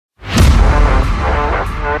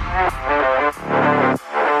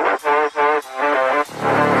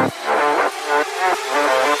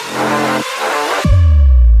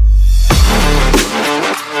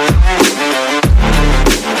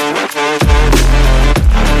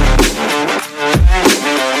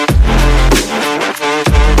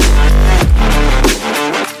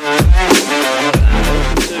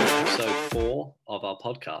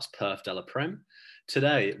podcast, Perth de la Prem.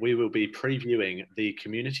 Today, we will be previewing the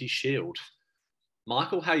Community Shield.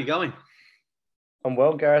 Michael, how are you going? I'm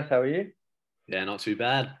well, Gareth. How are you? Yeah, not too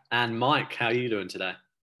bad. And Mike, how are you doing today?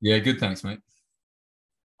 Yeah, good. Thanks, mate.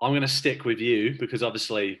 I'm going to stick with you because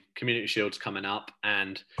obviously Community Shield's coming up.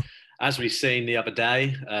 And as we've seen the other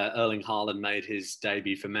day, Erling Haaland made his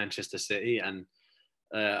debut for Manchester City. And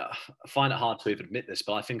I find it hard to even admit this,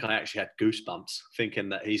 but I think I actually had goosebumps thinking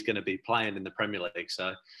that he's going to be playing in the Premier League.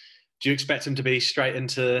 So do you expect him to be straight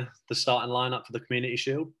into the starting lineup for the Community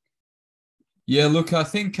Shield? Yeah, look, I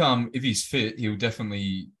think if he's fit, he'll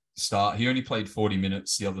definitely start. He only played 40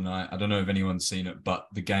 minutes the other night. I don't know if anyone's seen it, but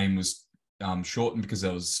the game was shortened because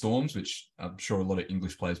there was storms, which I'm sure a lot of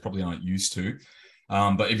English players probably aren't used to.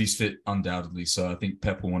 But if he's fit, undoubtedly. So I think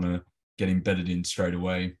Pep will want to get him bedded in straight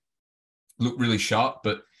away. Look really sharp,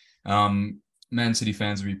 but Man City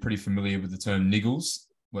fans will be pretty familiar with the term niggles,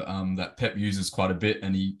 that Pep uses quite a bit.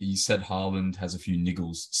 And he said Haaland has a few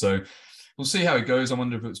niggles. So we'll see how it goes. I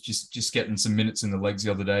wonder if it's just getting some minutes in the legs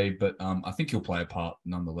the other day, but I think he'll play a part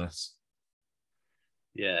nonetheless.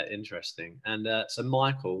 Yeah, interesting. And so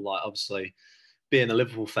Michael, like obviously being a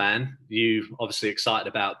Liverpool fan, you obviously excited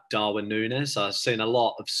about Darwin Núñez. I've seen a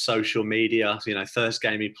lot of social media, first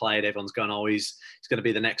game he played, everyone's going, oh, he's going to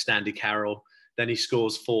be the next Andy Carroll. Then he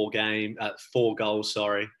scores four goals.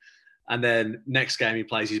 And then next game he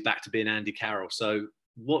plays, he's back to being Andy Carroll. So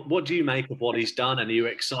what do you make of what he's done? And are you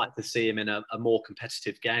excited to see him in a more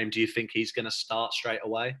competitive game? Do you think he's going to start straight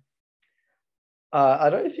away? I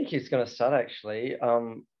don't think he's going to start, actually.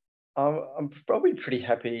 I'm probably pretty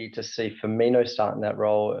happy to see Firmino start in that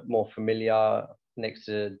role, more familiar next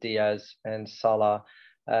to Diaz and Salah.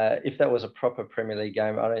 If that was a proper Premier League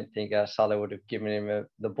game, I don't think Salah would have given him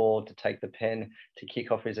the ball to take the pen to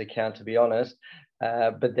kick off his account, to be honest.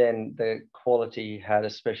 But then the quality he had,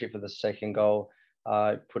 especially for the second goal,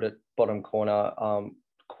 put it bottom corner,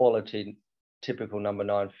 quality, typical number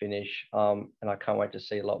 9 finish. And I can't wait to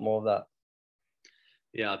see a lot more of that.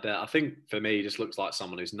 Yeah, I bet. I think for me, he just looks like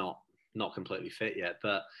someone who's not completely fit yet.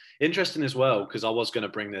 But interesting as well, because I was going to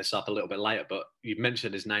bring this up a little bit later, but you've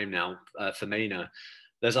mentioned his name now, Firmino.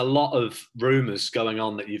 There's a lot of rumours going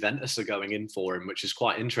on that Juventus are going in for him, which is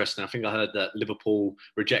quite interesting. I think I heard that Liverpool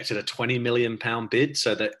rejected a £20 million bid,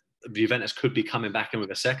 so that Juventus could be coming back in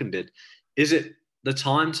with a second bid. Is it the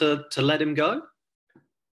time to let him go?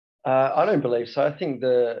 I don't believe so. I think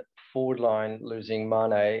the forward line losing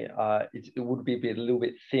Mane, it would be a little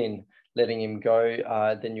bit thin letting him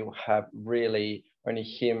go. Then you'll have really only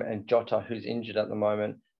him and Jota, who's injured at the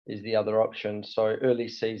moment, is the other option. So early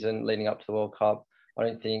season leading up to the World Cup, I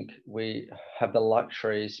don't think we have the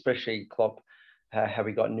luxury, especially Klopp, how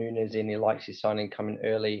we got Núñez in. He likes his signing coming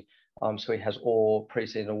early, so he has all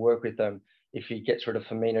pre-season to work with them. If he gets rid of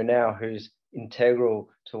Firmino now, who's integral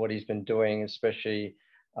to what he's been doing, especially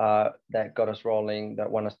that got us rolling, that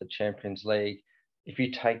won us the Champions League. If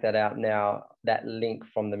you take that out now, that link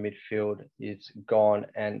from the midfield is gone,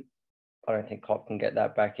 and I don't think Klopp can get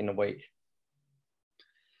that back in a week.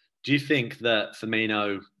 Do you think that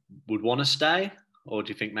Firmino would want to stay, or do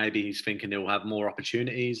you think maybe he's thinking he'll have more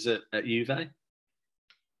opportunities at Juve?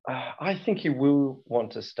 I think he will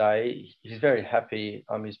want to stay. He's very happy.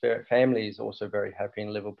 His family is also very happy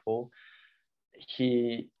in Liverpool.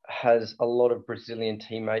 He has a lot of Brazilian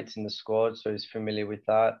teammates in the squad, so he's familiar with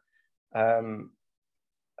that.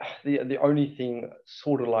 The only thing,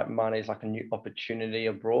 sort of like Mane, is like a new opportunity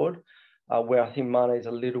abroad, where I think Mane is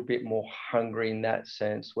a little bit more hungry in that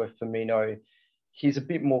sense, where Firmino, he's a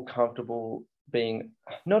bit more comfortable being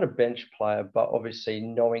not a bench player, but obviously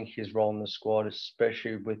knowing his role in the squad,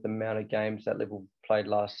 especially with the amount of games that Liverpool played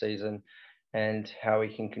last season and how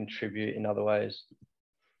he can contribute in other ways.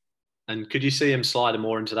 And could you see him sliding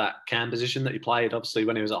more into that cam position that he played, obviously,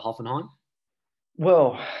 when he was at Hoffenheim?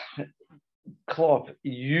 Well, Klopp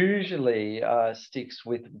usually sticks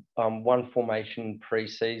with one formation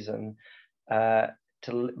pre-season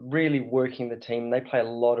to really working the team. They play a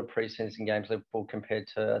lot of pre-season games, Liverpool, compared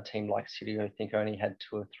to a team like City, who I think only had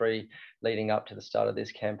 2 or 3 leading up to the start of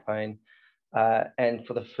this campaign. And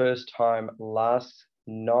for the first time last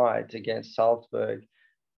night against Salzburg,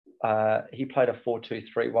 he played a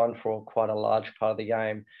 4-2-3-1 for quite a large part of the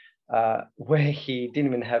game, where he didn't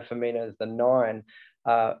even have Firmino as the 9.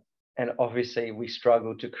 And obviously we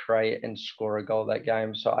struggled to create and score a goal that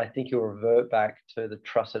game. So I think he'll revert back to the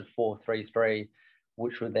trusted 4-3-3,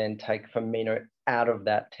 which would then take Firmino out of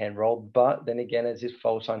that 10 role. But then again, as his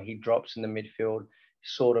false sign, he drops in the midfield,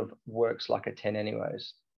 sort of works like a 10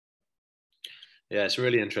 anyways. Yeah, it's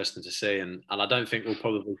really interesting to see. And I don't think we'll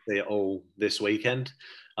probably see it all this weekend.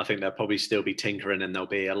 I think they'll probably still be tinkering, and there'll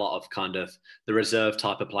be a lot of kind of the reserve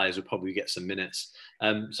type of players will probably get some minutes.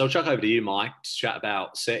 So I'll chuck over to you, Mike, to chat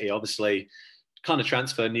about City. Obviously, kind of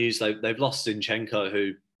transfer news. They've lost Zinchenko,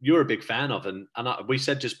 who you're a big fan of, and we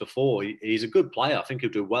said just before he's a good player. I think he'll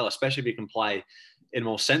do well, especially if he can play in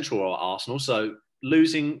more central role at Arsenal. So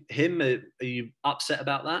losing him, are you upset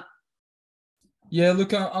about that? Yeah,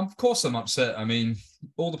 look, of course I'm upset. I mean,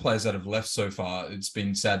 all the players that have left so far, it's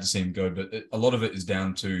been sad to see him go, but a lot of it is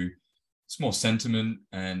down to it's more sentiment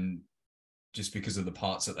and just because of the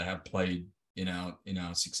parts that they have played in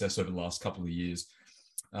our success over the last couple of years.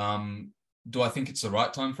 Do I think it's the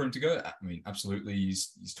right time for him to go? I mean, absolutely.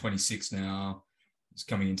 He's 26 now. He's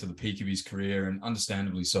coming into the peak of his career, and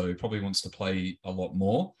understandably so. He probably wants to play a lot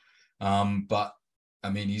more. But I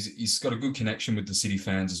mean, he's got a good connection with the City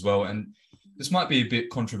fans as well. And this might be a bit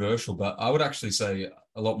controversial, but I would actually say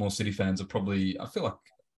a lot more City fans are probably, I feel like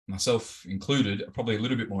myself included, are probably a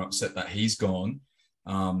little bit more upset that he's gone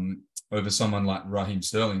over someone like Raheem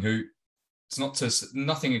Sterling, who it's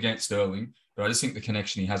nothing against Sterling, but I just think the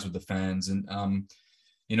connection he has with the fans and,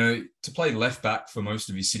 to play left back for most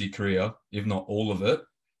of his City career, if not all of it,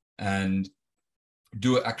 and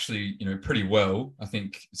do it actually, pretty well. I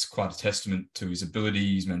think it's quite a testament to his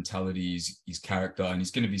ability, his mentality, his character, and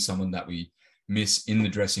he's going to be someone that we miss in the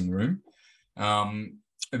dressing room.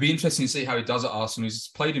 It'd be interesting to see how he does at Arsenal. He's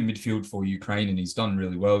played in midfield for Ukraine and he's done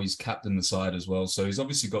really well. He's captained the side as well. So he's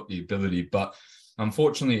obviously got the ability, but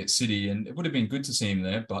unfortunately at City, and it would have been good to see him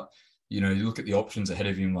there, but you look at the options ahead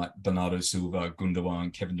of him like Bernardo Silva,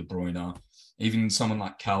 Gundogan, Kevin De Bruyne, even someone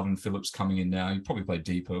like Calvin Phillips coming in now. He'd probably play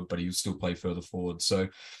deeper, but he'll still play further forward. So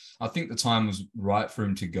I think the time was right for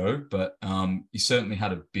him to go, but he certainly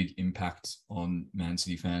had a big impact on Man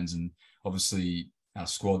City fans and obviously our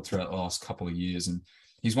squad throughout the last couple of years. And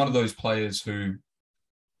he's one of those players who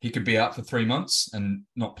he could be out for 3 months and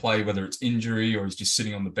not play, whether it's injury or he's just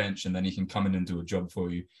sitting on the bench, and then he can come in and do a job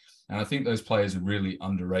for you. And I think those players are really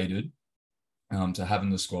underrated to have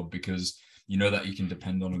in the squad because that you can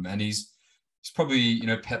depend on him. And he's probably,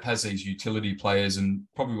 Pep has these utility players, and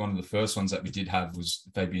probably one of the first ones that we did have was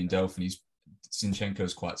Fabian Delph, and Zinchenko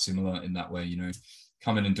is quite similar in that way,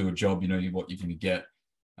 come in and do a job, what you're going to get.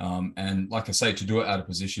 And like I say, to do it out of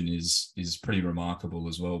position is pretty remarkable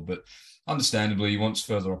as well. But understandably, he wants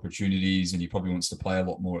further opportunities, and he probably wants to play a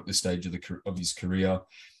lot more at this stage of his career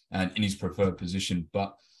and in his preferred position.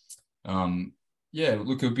 But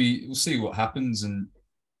look, we'll see what happens, and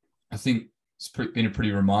I think it's been a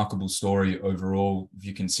pretty remarkable story overall if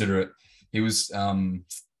you consider it. He was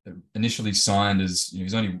initially signed as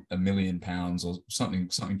he's only £1 million or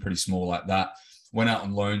something pretty small like that. Went out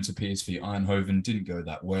on loan to PSV Eindhoven, didn't go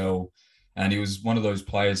that well, and he was one of those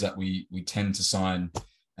players that we tend to sign,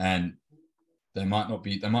 and they might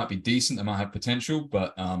be decent, they might have potential,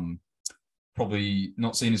 but probably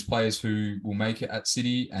not seen as players who will make it at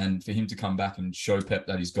City. And for him to come back and show Pep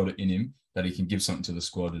that he's got it in him, that he can give something to the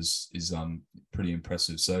squad is pretty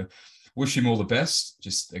impressive. So wish him all the best.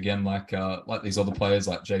 Just again, like these other players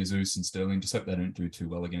like Jesus and Sterling, just hope they don't do too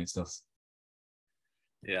well against us.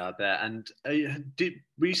 Yeah, I bet. And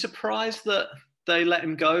were you surprised that they let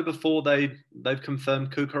him go before they've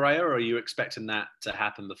confirmed Cucurella, or are you expecting that to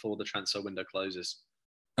happen before the transfer window closes?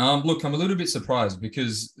 Look, I'm a little bit surprised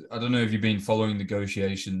because I don't know if you've been following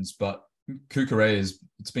negotiations, but Cucurella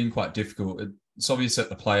it's been quite difficult. It's obvious that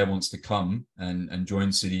the player wants to come and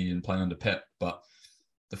join City and play under Pep, but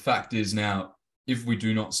the fact is now, if we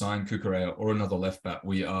do not sign Cucurella or another left back,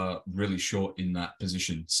 we are really short in that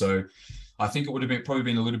position. So I think it would have probably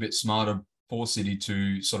been a little bit smarter for City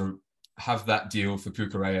to sort of have that deal for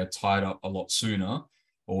Cucurella tied up a lot sooner,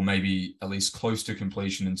 or maybe at least close to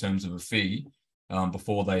completion in terms of a fee,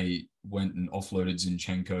 before they went and offloaded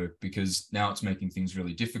Zinchenko, because now it's making things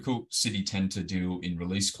really difficult. City tend to deal in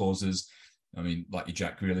release clauses. I mean, like your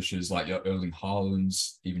Jack Grealish's, like your Erling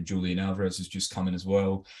Haaland's, even Julian Alvarez has just come in as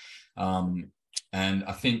well. And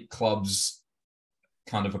I think clubs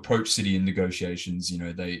kind of approach City in negotiations.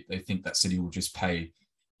 They think that City will just pay,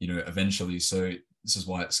 eventually. So this is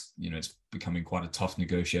why it's becoming quite a tough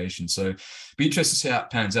negotiation. So be interested to see how it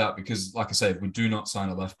pans out, because like I say, if we do not sign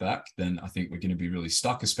a left back, then I think we're going to be really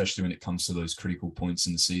stuck, especially when it comes to those critical points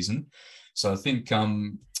in the season. So I think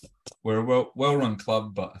we're a well-run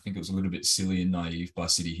club, but I think it was a little bit silly and naive by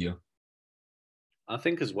City here. I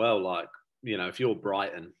think as well, if you're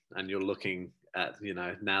Brighton and you're looking at,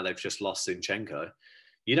 now they've just lost Zinchenko,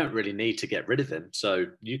 you don't really need to get rid of him. So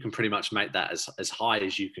you can pretty much make that as high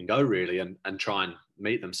as you can go, really, and try and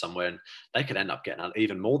meet them somewhere. And they could end up getting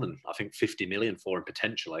even more than, I think, 50 million for him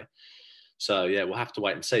potentially. So, yeah, we'll have to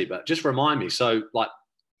wait and see. But just remind me, so,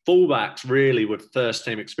 fullbacks really with first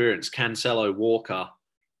team experience, Cancelo, Walker.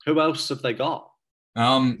 Who else have they got?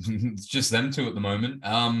 It's just them two at the moment.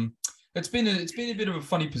 It's been a bit of a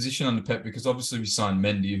funny position under Pep because obviously we signed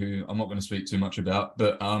Mendy, who I'm not going to speak too much about,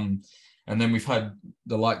 but and then we've had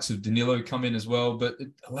the likes of Danilo come in as well. But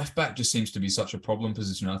left back just seems to be such a problem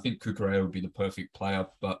position. I think Cucurella would be the perfect player,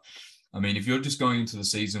 but I mean, if you're just going into the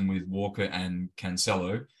season with Walker and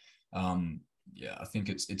Cancelo, yeah, I think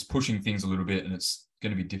it's pushing things a little bit, and it's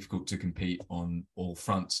going to be difficult to compete on all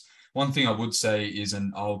fronts. One thing I would say is,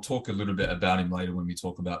 and I'll talk a little bit about him later when we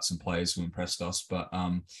talk about some players who impressed us, but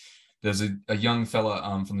there's a young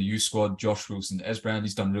fella from the youth squad, Josh Wilson-Esbrand.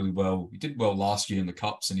 He's done really well. He did well last year in the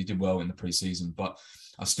Cups and he did well in the preseason, but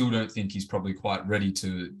I still don't think he's probably quite ready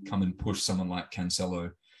to come and push someone like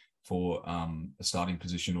Cancelo for a starting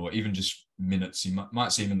position or even just minutes. You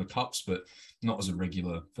might see him in the Cups, but not as a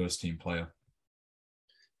regular first-team player.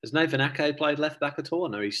 Has Nathan Ake played left back at all? I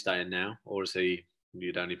know he's staying now, or is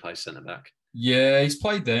you'd only play centre back? Yeah, he's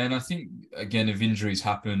played there, and I think again, if injuries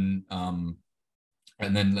happen,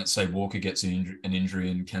 and then let's say Walker gets an injury,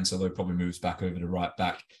 and Cancelo probably moves back over to right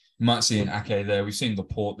back, you might see an Ake there. We've seen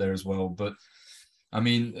Laporte there as well, but I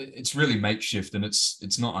mean, it's really makeshift, and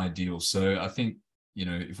it's not ideal. So I think, you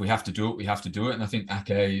know, if we have to do it, we have to do it. And I think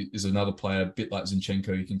Ake is another player, a bit like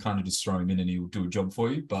Zinchenko. You can kind of just throw him in and he'll do a job for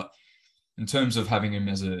you. But in terms of having him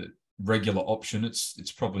as a regular option,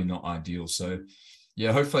 it's probably not ideal. So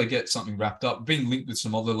yeah, hopefully I get something wrapped up. Been linked with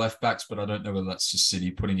some other left backs, but I don't know whether that's just City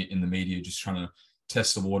putting it in the media, just trying to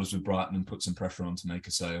test the waters with Brighton and put some pressure on to make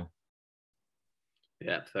a sale.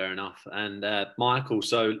 Yeah, fair enough. And Michael,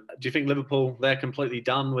 so do you think Liverpool, they're completely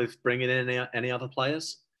done with bringing in any other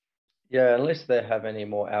players? Yeah, unless they have any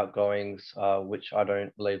more outgoings, which I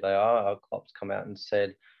don't believe they are. Our Klopp's come out and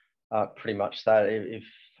said pretty much that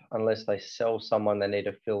unless they sell someone, they need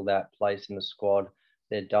to fill that place in the squad.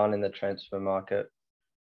 They're done in the transfer market.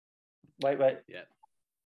 Wait. Yeah.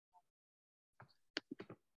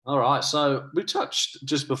 All right. So we touched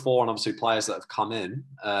just before on obviously players that have come in.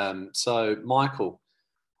 So Michael,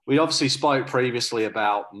 we obviously spoke previously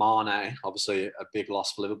about Mane, obviously a big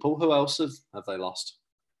loss for Liverpool. Who else have they lost?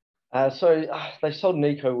 So they sold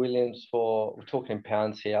Nico Williams we're talking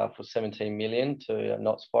pounds here, for 17 million to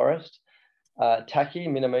Notts Forest. Taki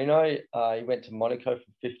Minamino, he went to Monaco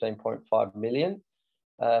for 15.5 million.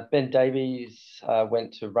 Ben Davies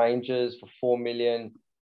went to Rangers for 4 million.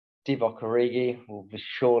 Divock Origi will be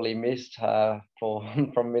surely missed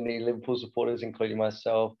from many Liverpool supporters, including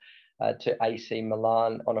myself, to AC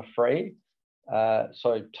Milan on a free.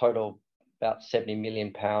 So total about £70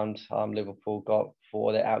 million Liverpool got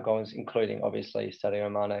for their outgoings, including obviously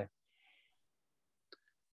Sadio Mane.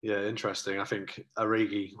 Yeah, interesting. I think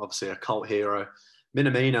Origi, obviously a cult hero.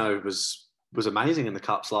 Minamino was amazing in the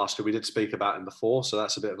Cups last year. We did speak about him before, so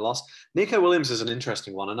that's a bit of a loss. Nico Williams is an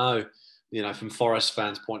interesting one. I know, you know, from Forest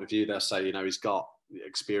fans' point of view, they'll say, you know, he's got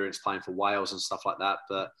experience playing for Wales and stuff like that,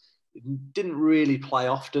 but didn't really play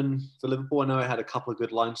often for Liverpool. I know he had a couple of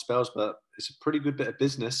good loan spells, but it's a pretty good bit of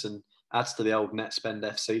business and adds to the old net spend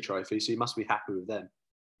FC trophy, so you must be happy with them.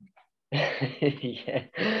 Yeah,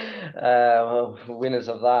 well, winners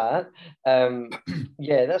of that.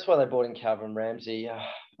 Yeah, that's why they brought in Calvin Ramsey,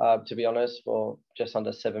 to be honest, for just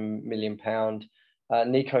under £7 million.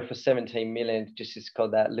 Nico for 17 million, just has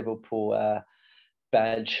got that Liverpool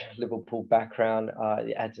badge, Liverpool background.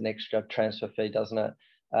 It adds an extra transfer fee, doesn't it?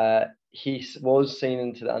 He was seen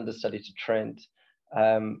into the understudy to Trent,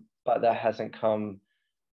 but that hasn't come.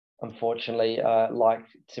 Unfortunately, like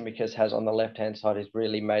Tsimikas has on the left-hand side, he's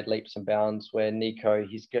really made leaps and bounds, where Nico,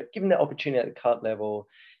 he's given the opportunity at the club level.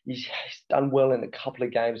 He's done well in a couple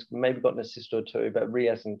of games, maybe got an assist or two, but really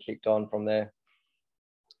hasn't kicked on from there.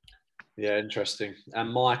 Yeah, interesting.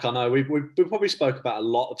 And Mike, I know we probably spoke about a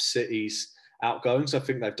lot of City's outgoings. I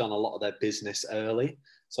think they've done a lot of their business early.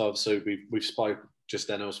 So obviously we've spoke just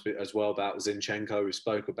then as well about Zinchenko. We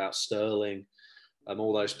spoke about Sterling.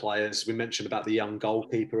 All those players. We mentioned about the young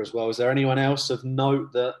goalkeeper as well. Is there anyone else of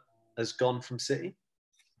note that has gone from City?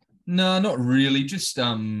 No, not really. Just,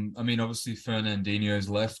 I mean, obviously Fernandinho's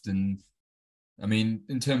left, and I mean,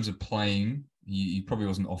 in terms of playing, he probably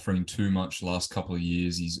wasn't offering too much last couple of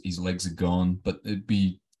years. His legs are gone, but it'd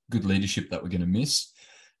be good leadership that we're going to miss.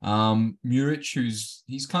 Muric,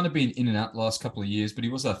 he's kind of been in and out the last couple of years, but he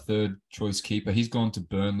was our third choice keeper. He's gone to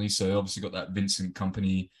Burnley, so obviously got that Vincent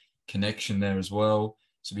Kompany connection there as well.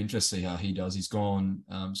 So it'll be interesting to see how he does. He's gone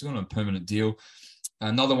on a permanent deal.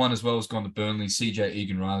 Another one as well has gone to Burnley, CJ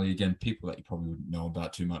Egan-Riley. Again, people that you probably wouldn't know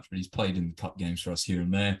about too much, but he's played in the cup games for us here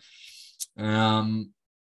and there.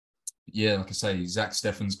 Yeah, like I say, Zach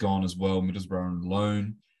Steffen's gone as well, Middlesbrough on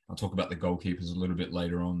loan. I'll talk about the goalkeepers a little bit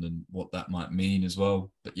later on and what that might mean as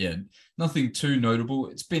well. But yeah, nothing too notable.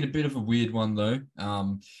 It's been a bit of a weird one though.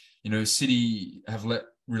 City have let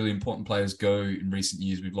really important players go in recent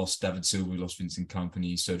years. We've lost David Silva, we lost Vincent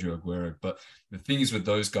Kompany, Sergio Aguero. But the thing is with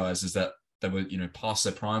those guys is that they were, past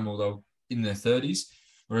their prime, although in their 30s.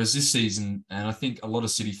 Whereas this season, and I think a lot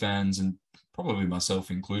of City fans, and probably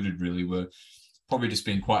myself included, really were probably just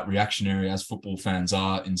being quite reactionary, as football fans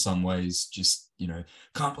are in some ways. Just,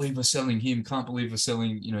 can't believe we're selling him, can't believe we're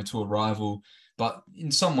selling, to a rival. But in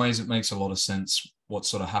some ways, it makes a lot of sense what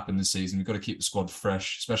sort of happened this season. We've got to keep the squad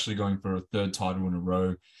fresh, especially going for a third title in a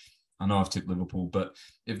row. I know I've tipped Liverpool, but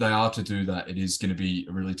if they are to do that, it is going to be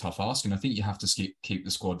a really tough ask. And I think you have to keep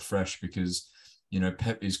the squad fresh because,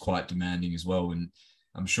 Pep is quite demanding as well. And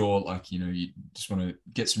I'm sure, you just want to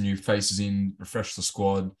get some new faces in, refresh the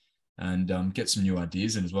squad, and get some new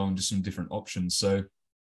ideas in as well, and just some different options. So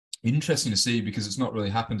interesting to see, because it's not really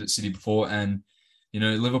happened at City before. And,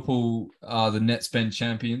 Liverpool are the net spend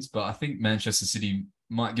champions, but I think Manchester City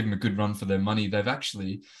might give them a good run for their money. They've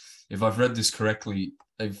actually, if I've read this correctly,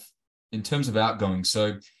 in terms of outgoing,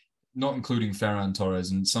 so not including Ferran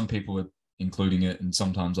Torres, and some people are including it, and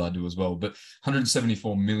sometimes I do as well, but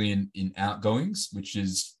 174 million in outgoings, which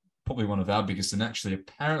is probably one of our biggest, and actually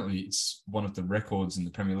apparently it's one of the records in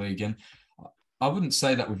the Premier League. And I wouldn't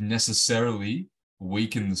say that we've necessarily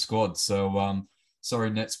weakened the squad. So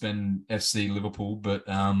sorry, Netspend FC Liverpool, but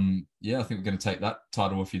I think we're going to take that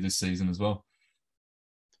title off you this season as well.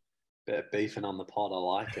 Bit of beefing on the pod, I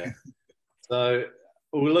like it. So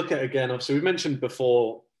we'll look at, again, obviously we mentioned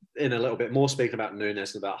before in a little bit more, speaking about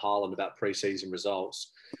Núñez and about Haaland, about pre-season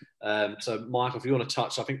results. So Michael, if you want to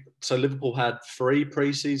touch, I think, so Liverpool had 3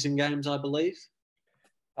 pre-season games, I believe.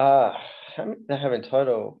 How many they have in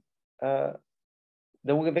total?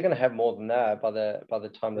 They're going to have more than that by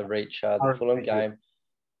the time they reach the Fulham game.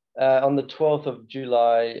 On the 12th of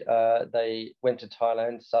July, they went to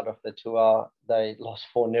Thailand, started off the tour. They lost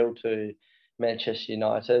 4-0 to Manchester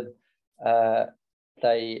United.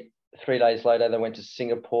 3 days later, they went to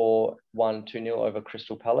Singapore, won 2-0 over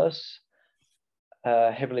Crystal Palace.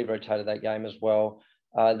 Heavily rotated that game as well.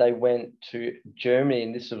 They went to Germany,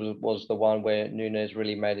 and this was the one where Núñez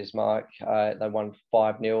really made his mark. They won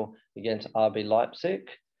 5-0 against RB Leipzig.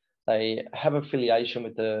 They have affiliation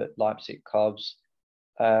with the Leipzig clubs,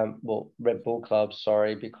 Red Bull clubs,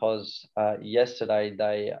 sorry, because yesterday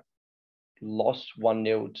they lost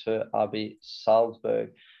 1-0 to RB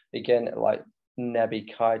Salzburg. Again, like Naby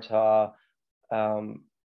Keita,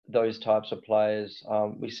 those types of players.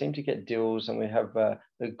 We seem to get deals, and we have a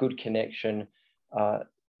good connection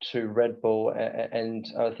to Red Bull, and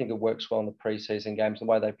I think it works well in the pre-season games. The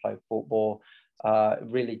way they play football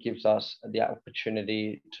really gives us the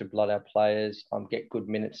opportunity to blood our players, get good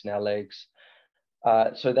minutes in our legs.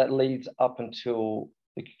 So that leads up until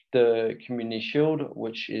the Community Shield,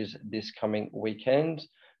 which is this coming weekend.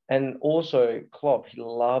 And also, Klopp, he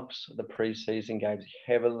loves the pre-season games.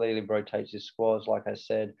 He heavily rotates his squads, like I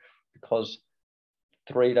said, because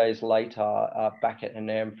 3 days later, back at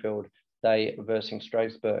Anfield, they versing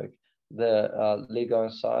Strasbourg, the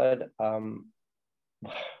Liga side. I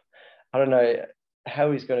don't know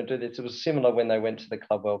how he's going to do this. It was similar when they went to the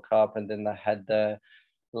Club World Cup, and then they had the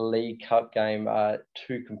League Cup game,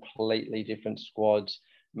 2 completely different squads,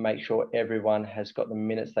 make sure everyone has got the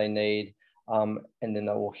minutes they need, and then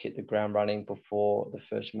they will hit the ground running before the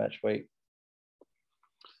first match week.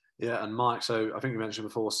 Yeah, and Mike, so I think you mentioned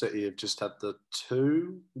before, City have just had the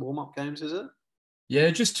 2 warm-up games, is it? Yeah,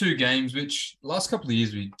 just 2 games, which last couple of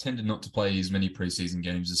years we tended not to play as many preseason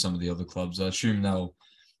games as some of the other clubs. I assume they'll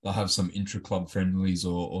have some intra-club friendlies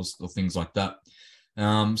or things like that.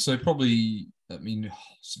 So probably,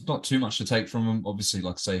 it's not too much to take from them. Obviously,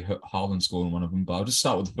 like I say, Haaland scored one of them, but I'll just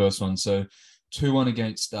start with the first one. So 2-1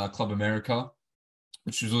 against Club America,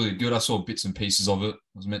 which was really good. I saw bits and pieces of it.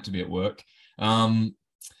 I was meant to be at work.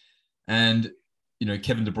 And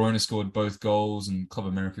Kevin De Bruyne scored both goals, and Club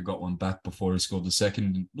America got one back before he scored the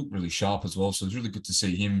second, and looked really sharp as well. So it was really good to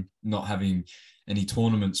see him not having any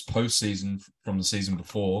tournaments post-season from the season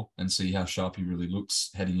before, and see how sharp he really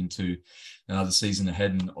looks heading into the season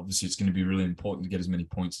ahead. And obviously it's going to be really important to get as many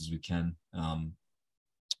points as we can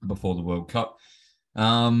before the World Cup.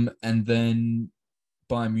 And then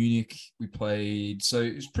Bayern Munich, we played, so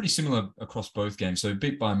it was pretty similar across both games. So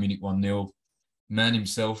beat Bayern Munich 1-0. Man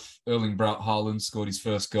himself, Erling Braut Haaland, scored his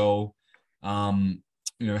first goal. Had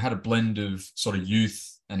a blend of sort of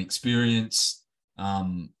youth and experience.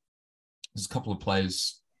 There's a couple of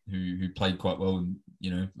players who played quite well.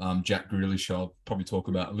 And, Jack Grealish, I'll probably talk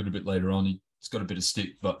about a little bit later on. He's got a bit of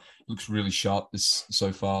stick, but looks really sharp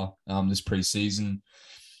so far this pre-season.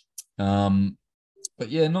 But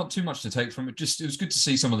yeah, not too much to take from it. Just it was good to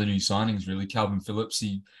see some of the new signings. Really, Calvin Phillips.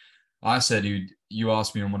 I said you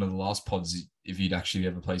asked me on one of the last pods if he'd actually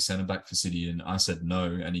ever play centre back for City, and I said no,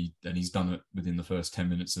 and he's done it within the first 10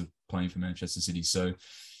 minutes of playing for Manchester City. So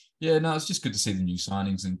yeah, no, it's just good to see the new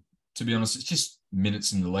signings. And to be honest, it's just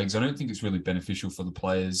minutes in the legs. I don't think it's really beneficial for the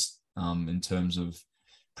players in terms of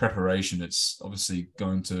preparation. It's obviously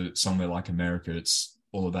going to somewhere like America. It's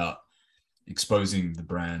all about exposing the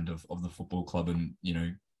brand of the football club, and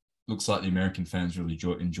looks like the American fans really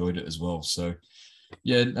enjoyed it as well. So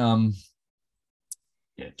yeah,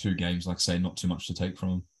 2 games, like I say, not too much to take from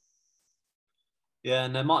them. Yeah,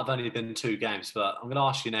 and there might have only been 2 games, but I'm going to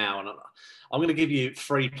ask you now, and I'm going to give you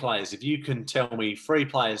 3 players. If you can tell me 3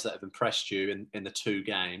 players that have impressed you in the 2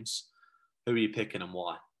 games, who are you picking and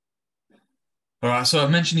why? All right, so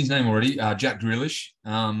I've mentioned his name already, Jack Grealish.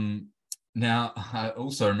 Now, I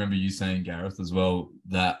also remember you saying, Gareth, as well,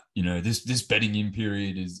 that this betting in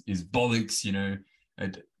period is bollocks.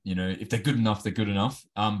 If they're good enough, they're good enough.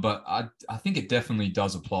 But I think it definitely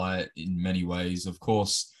does apply in many ways. Of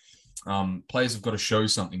course, players have got to show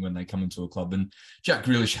something when they come into a club, and Jack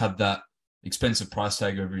Grealish had that expensive price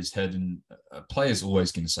tag over his head, and a player's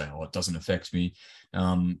always going to say, "Oh, it doesn't affect me."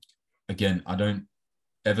 Again, I don't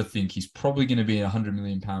ever think he's probably going to be £100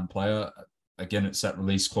 million player. Again, it's that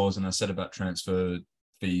release clause, and I said about transfer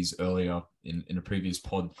fees earlier in a previous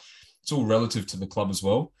pod. It's all relative to the club as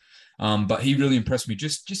well. But he really impressed me,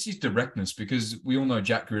 just his directness, because we all know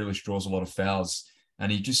Jack Grealish draws a lot of fouls,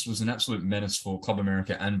 and he just was an absolute menace for Club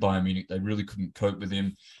America and Bayern Munich. They really couldn't cope with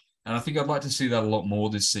him. And I think I'd like to see that a lot more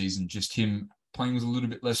this season, just him playing with a little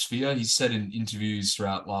bit less fear. He said in interviews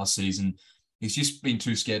throughout last season, he's just been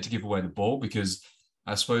too scared to give away the ball, because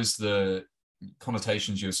I suppose the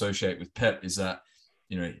connotations you associate with Pep is that,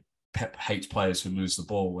 Pep hates players who lose the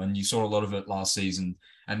ball. And you saw a lot of it last season.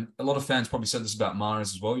 And a lot of fans probably said this about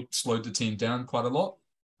Mahrez as well. He slowed the team down quite a lot.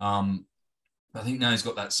 I think now he's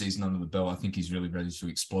got that season under the belt. I think he's really ready to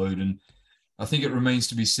explode. And I think it remains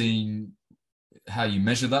to be seen how you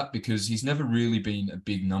measure that, because he's never really been a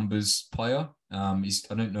big numbers player. I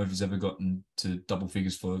don't know if he's ever gotten to double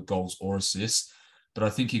figures for goals or assists, but I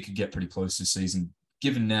think he could get pretty close this season,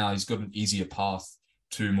 given now he's got an easier path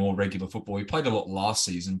to more regular football. He played a lot last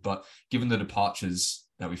season, but given the departures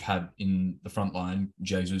that we've had in the front line,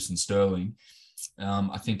 Jesus and Sterling,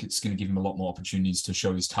 I think it's going to give him a lot more opportunities to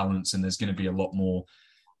show his talents, and there's going to be a lot more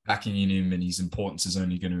backing in him, and his importance is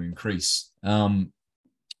only going to increase.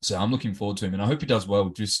 So I'm looking forward to him, and I hope he does well,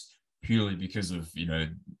 just purely because of,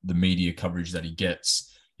 the media coverage that he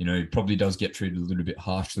gets. He probably does get treated a little bit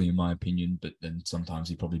harshly, in my opinion, but then sometimes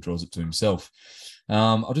he probably draws it to himself.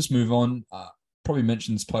 I'll just move on. Probably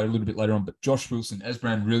mention this player a little bit later on, but Josh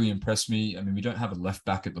Wilson-Esbrand really impressed me. I mean, we don't have a left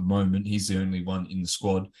back at the moment. He's the only one in the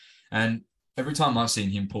squad. And every time I've seen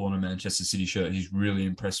him pull on a Manchester City shirt, he's really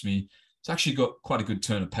impressed me. He's actually got quite a good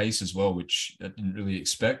turn of pace as well, which I didn't really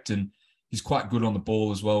expect. And he's quite good on the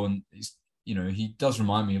ball as well. And he does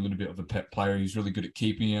remind me a little bit of a Pep player. He's really good at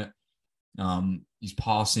keeping it. He's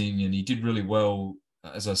passing, and he did really well,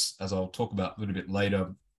 as I'll talk about a little bit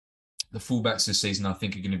later. The fullbacks this season, I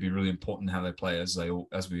think, are going to be really important how they play, as they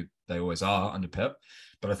always are under Pep.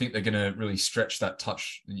 But I think they're going to really stretch that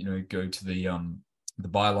touch, go to the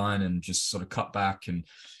byline and just sort of cut back and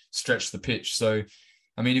stretch the pitch. So,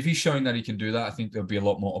 I mean, if he's showing that he can do that, I think there'll be a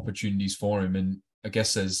lot more opportunities for him. And I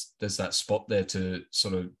guess there's that spot there to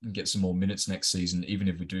sort of get some more minutes next season, even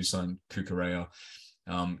if we do sign Cucurella.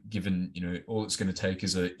 Given, all it's going to take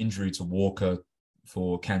is an injury to Walker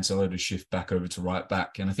for Cancelo to shift back over to right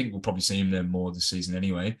back. And I think we'll probably see him there more this season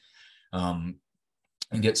anyway, and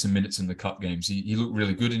get some minutes in the cup games. He looked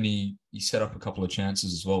really good, and he set up a couple of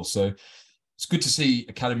chances as well. So it's good to see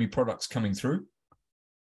academy products coming through.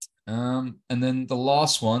 And then the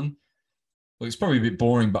last one, well, it's probably a bit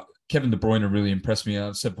boring, but Kevin De Bruyne really impressed me.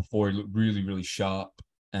 I've said before, he looked really, really sharp.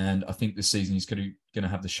 And I think this season he's going to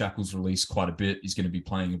have the shackles released quite a bit. He's going to be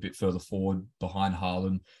playing a bit further forward behind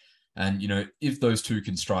Haaland. And, if those two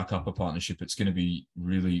can strike up a partnership, it's going to be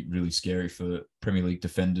really, really scary for Premier League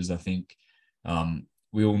defenders, I think.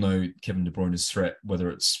 We all know Kevin De Bruyne's threat, whether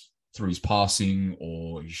it's through his passing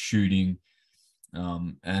or his shooting.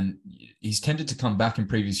 And he's tended to come back in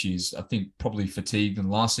previous years, I think probably fatigued. And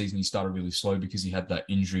last season he started really slow because he had that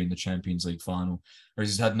injury in the Champions League final, whereas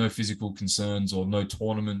he's had no physical concerns or no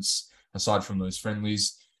tournaments aside from those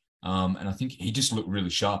friendlies. And I think he just looked really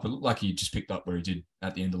sharp. It looked like he just picked up where he did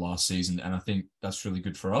at the end of last season. And I think that's really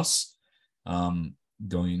good for us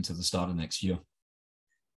going into the start of next year.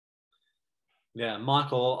 Yeah,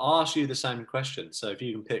 Michael, I'll ask you the same question. So if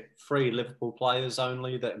you can pick 3 Liverpool players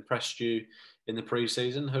only that impressed you in the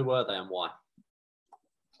pre-season? Who were they and why?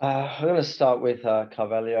 I'm going to start with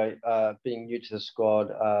Carvalho being new to the squad.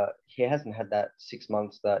 He hasn't had that 6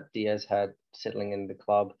 months that Diaz had settling in the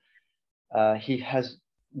club. He has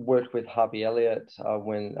worked with Harvey Elliott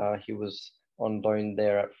when he was on loan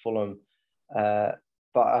there at Fulham. But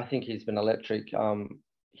I think he's been electric.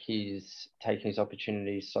 He's taken his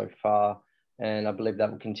opportunities so far, and I believe that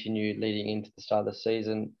will continue leading into the start of the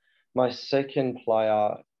season. My second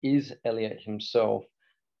player is Elliott himself.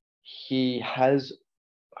 He has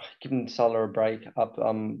given Salah a break up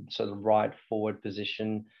sort of right forward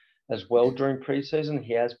position as well during pre-season.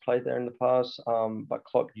 He has played there in the past, but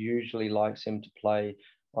Klopp usually likes him to play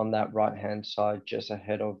on that right-hand side, just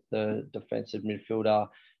ahead of the defensive midfielder.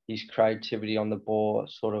 His creativity on the ball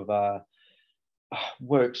sort of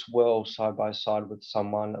works well side by side with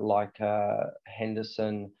someone like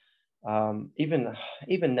Henderson, even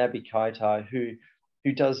Naby Keita,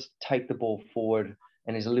 who does take the ball forward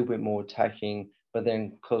and is a little bit more attacking. But then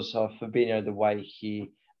because of Fabinho, the way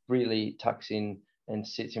he really tucks in and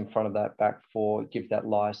sits in front of that back four, give that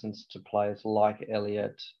license to players like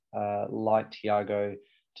Elliott, like Thiago,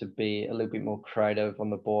 to be a little bit more creative on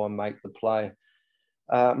the ball and make the play.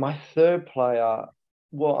 My third player,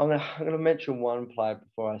 well, I'm going to mention one player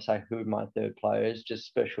before I say who my third player is, just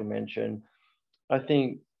special mention. I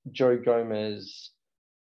think Joe Gomez,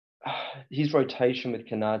 his rotation with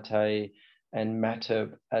Konate and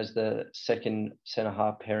Matip as the second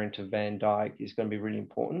centre-half pairing to Van Dijk is going to be really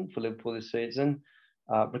important for Liverpool this season,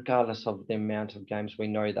 regardless of the amount of games, we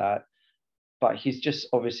know that. But he's just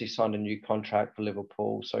obviously signed a new contract for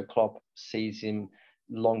Liverpool, so Klopp sees him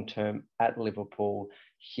long-term at Liverpool.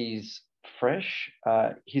 He's fresh.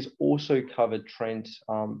 He's also covered Trent,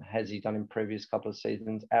 has he done in previous couple of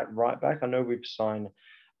seasons, at right-back. I know we've signed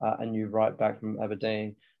a new right-back from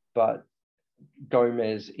Aberdeen, but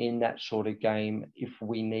Gomez in that sort of game, if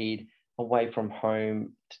we need away from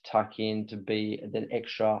home to tuck in, to be an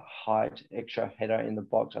extra height, extra header in the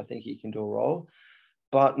box, I think he can do a role.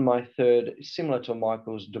 But my third, similar to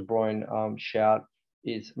Michael's De Bruyne shout,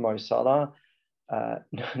 is Mo Salah.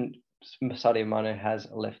 Sadio Mane has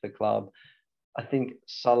left the club. I think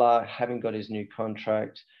Salah, having got his new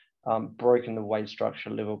contract, broken the wage structure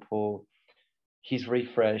at Liverpool, he's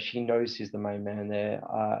refreshed. He knows he's the main man there.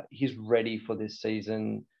 He's ready for this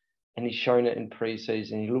season, and he's shown it in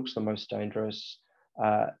pre-season. He looks the most dangerous.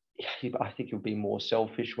 I think he'll be more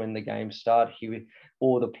selfish when the games start.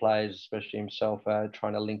 All the players, especially himself, are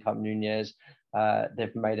trying to link up Nunez.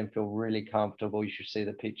 They've made him feel really comfortable. You should see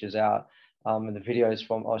the pictures out. And the videos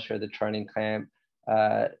from Austria, the training camp,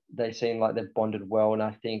 they seem like they've bonded well. And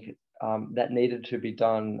I think that needed to be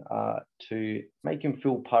done to make him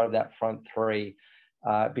feel part of that front three,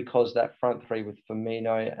 because that front three with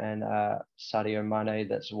Firmino and Sadio Mane,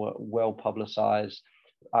 that's well publicised,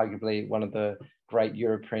 arguably one of the great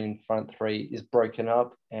European front three, is broken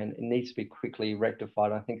up and it needs to be quickly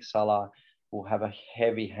rectified. I think Salah will have a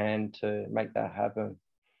heavy hand to make that happen.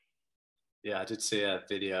 Yeah, I did see a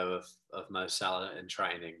video of Mo Salah in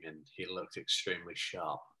training, and he looked extremely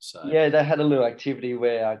sharp. So yeah, they had a little activity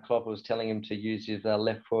where Klopp was telling him to use his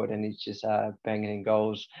left foot, and he's just banging in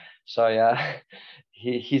goals. So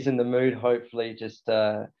he's in the mood, hopefully, just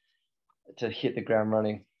to hit the ground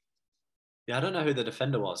running. Yeah, I don't know who the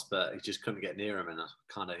defender was, but he just couldn't get near him, and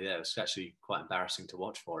it was actually quite embarrassing to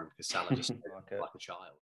watch for him because Salah just looked like a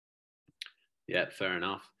child. Yeah, fair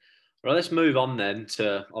enough. Well, let's move on then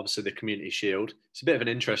to obviously the Community Shield. It's a bit of an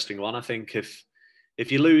interesting one. I think if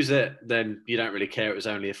you lose it, then you don't really care. It was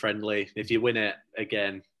only a friendly. If you win it,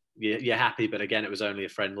 again, you're happy, but again, it was only a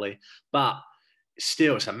friendly. But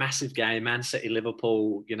still, it's a massive game. Man City,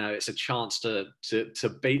 Liverpool, it's a chance to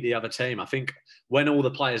beat the other team. I think when all the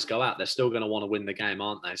players go out, they're still going to want to win the game,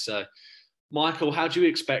 aren't they? So, Michael, how do you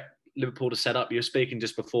expect Liverpool to set up? You were speaking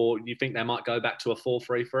just before. You think they might go back to a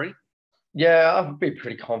 4-3-3? Yeah, I'd be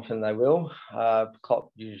pretty confident they will.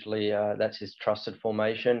 Klopp usually, that's his trusted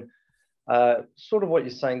formation. Sort of what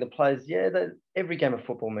you're saying, the players, every game of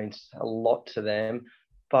football means a lot to them,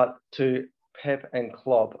 but to Pep and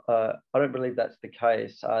Klopp, I don't believe that's the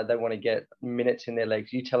case. They want to get minutes in their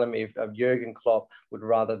legs. You telling me if Jurgen Klopp would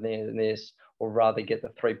rather than this, or rather get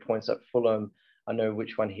the 3 points at Fulham, I know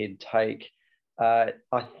which one he'd take. I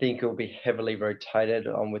think it will be heavily rotated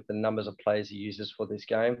with the numbers of players he uses for this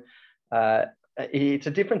game. It's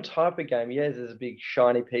a different type of game. Yeah, there's a big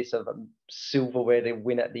shiny piece of silverware to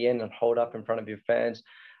win at the end and hold up in front of your fans.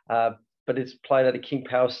 But it's played at the King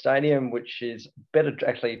Power Stadium, which is better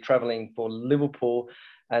actually travelling for Liverpool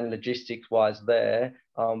and logistics-wise there.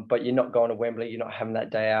 But you're not going to Wembley. You're not having that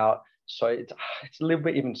day out. So it's a little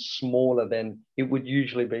bit even smaller than it would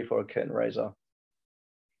usually be for a curtain raiser.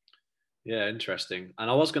 Yeah, interesting.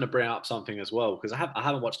 And I was going to bring up something as well because I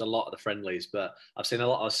haven't watched a lot of the friendlies, but I've seen a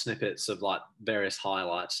lot of snippets of like various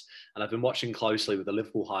highlights, and I've been watching closely with the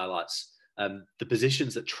Liverpool highlights. The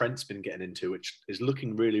positions that Trent's been getting into, which is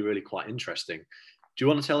looking really, really quite interesting. Do you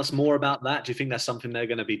want to tell us more about that? Do you think that's something they're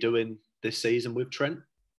going to be doing this season with Trent?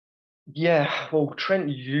 Yeah, well, Trent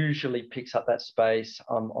usually picks up that space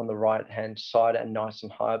on the right-hand side and nice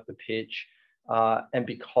and high up the pitch. And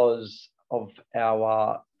because of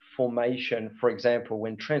our formation, for example,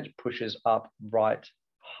 when Trent pushes up right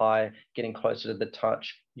high, getting closer to the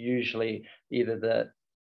touch, usually either the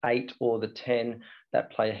 8 or the 10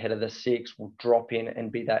 that play ahead of the 6 will drop in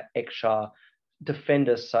and be that extra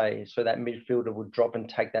defender, say, so that midfielder will drop and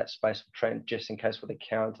take that space for Trent just in case for the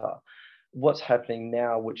counter. What's happening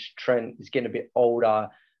now, which Trent is getting a bit older,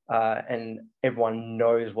 and everyone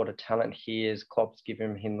knows what a talent he is. Klopp's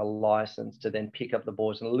given him the license to then pick up the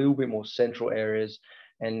balls in a little bit more central areas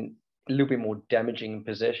and a little bit more damaging in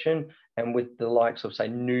possession. And with the likes of, say,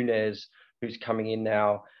 Nunez, who's coming in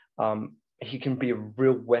now, he can be a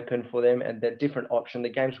real weapon for them. And they're different option. The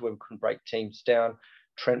games where we can break teams down,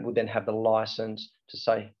 Trent would then have the license to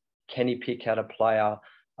say, can he pick out a player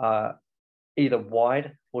either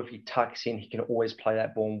wide, or if he tucks in, he can always play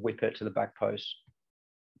that ball and whip it to the back post.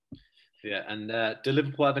 Yeah, and do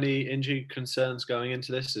Liverpool have any injury concerns going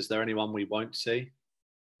into this? Is there anyone we won't see?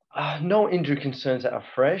 No injury concerns that are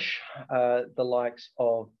fresh. The likes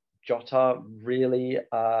of Jota really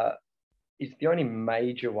is the only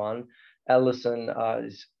major one. Ellison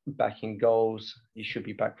is back in goals. He should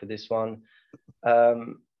be back for this one.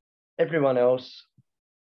 Everyone else,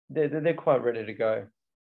 they're quite ready to go.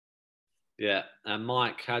 Yeah, and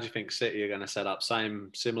Mike, how do you think City are going to set up?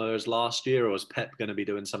 Similar as last year, or is Pep going to be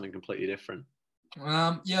doing something completely different?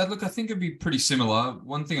 Yeah, look, I think it'd be pretty similar.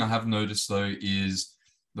 One thing I have noticed though is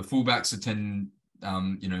the fullbacks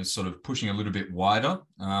are sort of pushing a little bit wider,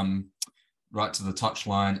 right to the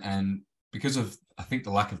touchline, and because of I think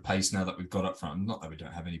the lack of pace now that we've got up front. Not that we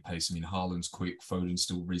don't have any pace. I mean, Haaland's quick, Foden's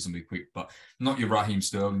still reasonably quick, but not your Raheem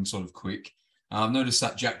Sterling sort of quick. I've noticed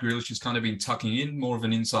that Jack Grealish has kind of been tucking in more of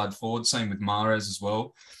an inside forward. Same with Mahrez as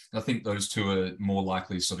well. I think those two are more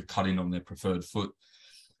likely to sort of cut in on their preferred foot.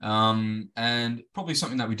 And probably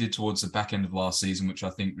something that we did towards the back end of last season, which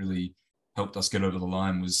I think really helped us get over the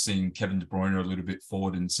line, was seeing Kevin De Bruyne a little bit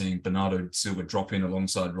forward and seeing Bernardo Silva drop in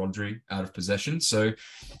alongside Rodri out of possession. So,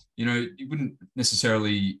 you wouldn't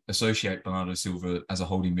necessarily associate Bernardo Silva as a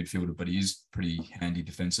holding midfielder, but he is pretty handy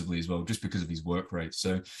defensively as well, just because of his work rate.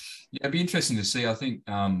 So, yeah, it'd be interesting to see. I think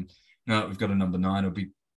now that we've got a number 9, it'll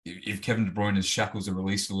be if Kevin De Bruyne's shackles are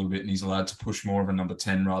released a little bit and he's allowed to push more of a number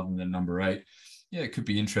 10 rather than number 8. Yeah, it could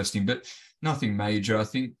be interesting, but nothing major. I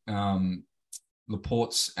think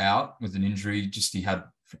Laporte's out with an injury just he had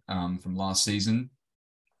from last season.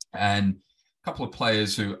 And a couple of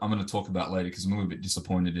players who I'm going to talk about later because I'm a little bit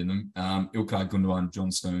disappointed in them. Ilkay Gundogan,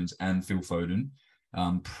 John Stones, and Phil Foden.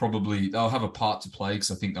 Probably they'll have a part to play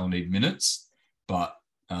because I think they'll need minutes, but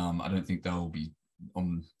I don't think they'll be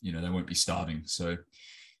on, they won't be starting. So,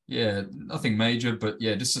 yeah, nothing major, but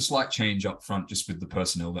yeah, just a slight change up front just with the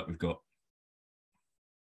personnel that we've got.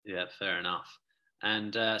 Yeah, fair enough.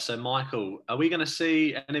 And so, Michael, are we going to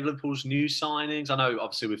see any of Liverpool's new signings? I know,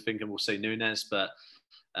 obviously, we're thinking we'll see Nunez, but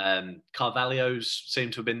Carvalho's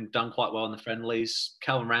seemed to have been done quite well in the friendlies.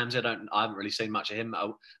 Calvin Ramsey, I haven't really seen much of him.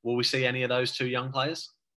 Will we see any of those two young players?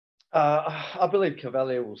 I believe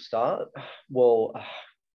Carvalho will start. Well,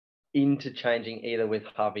 interchanging either with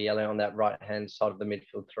Harvey Elliott on that right-hand side of the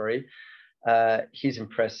midfield three. He's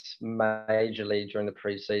impressed majorly during the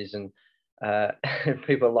preseason.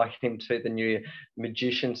 People are liking him to the new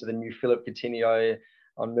magician, to the new Philip Coutinho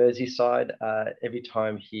on Merseyside. Every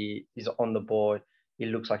time he is on the board, he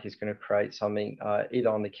looks like he's going to create something, either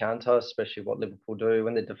on the counter, especially what Liverpool do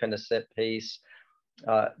when they defend a set piece.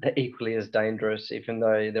 They're equally as dangerous, even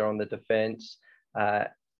though they're on the defense.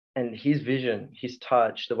 And his vision, his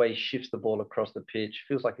touch, the way he shifts the ball across the pitch,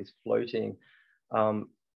 feels like he's floating. I'm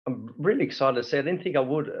really excited to see. I didn't think I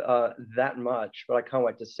would that much, but I can't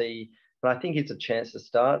wait to see. But I think it's a chance to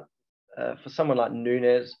start. For someone like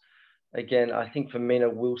Nunez, again, I think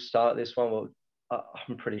Firmino will start this one. Well,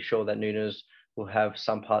 I'm pretty sure that Nunez will have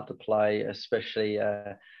some part to play, especially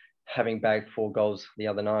having bagged 4 goals the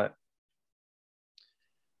other night.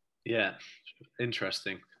 Yeah,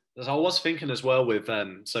 interesting. So I was thinking as well with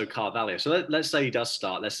Carvalho. So let's say he does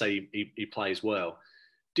start. Let's say he plays well.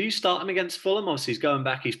 Do you start him against Fulham? Obviously, he's going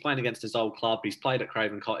back. He's playing against his old club. He's played at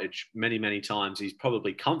Craven Cottage many, many times. He's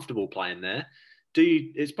probably comfortable playing there.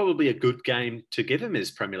 It's probably a good game to give him his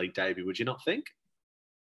Premier League debut, would you not think?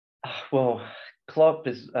 Well, Klopp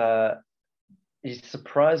is he's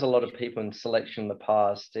surprised a lot of people in selection in the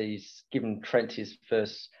past. He's given Trent his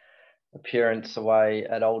first appearance away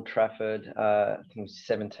at Old Trafford. I think he was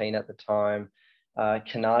 17 at the time.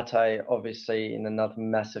 Kanate, obviously, in another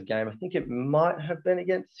massive game. I think it might have been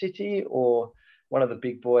against City or one of the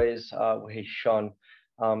big boys where he shone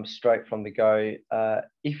straight from the go.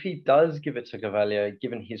 If he does give it to Carvalho,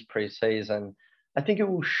 given his pre-season, I think it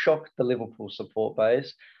will shock the Liverpool support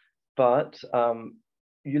base. But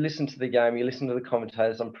you listen to the game, you listen to the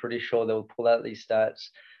commentators, I'm pretty sure they'll pull out these stats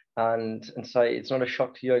and say it's not a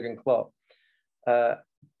shock to Jurgen Klopp.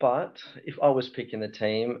 But if I was picking the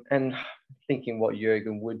team and thinking what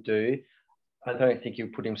Jurgen would do, I don't think he'll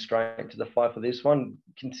put him straight into the fight for this one,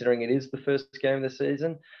 considering it is the first game of the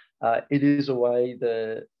season. It is away.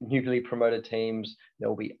 The newly promoted teams,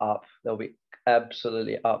 they'll be up. They'll be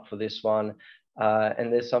absolutely up for this one.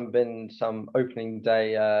 And there's been some opening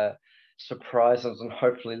day surprises, and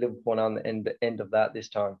hopefully Liverpool on the end of that this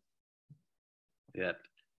time. Yeah.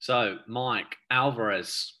 So, Mike,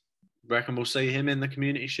 Alvarez, reckon we'll see him in the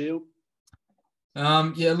Community Shield?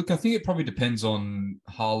 Yeah, look, I think it probably depends on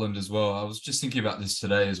Haaland as well. I was just thinking about this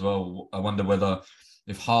today as well. I wonder whether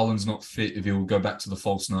if Haaland's not fit, if he'll go back to the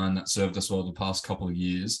false nine that served us well the past couple of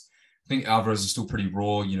years. I think Alvarez is still pretty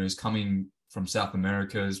raw. You know, he's coming from South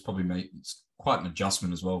America. He's probably made quite an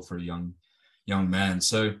adjustment as well for a young man.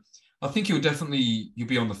 So I think he'll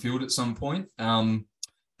be on the field at some point.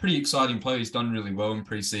 Pretty exciting player. He's done really well in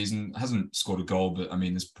pre-season. Hasn't scored a goal, but I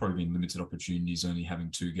mean, there's probably been limited opportunities, only having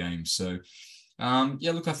 2 games. So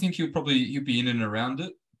yeah, look, I think he'll be in and around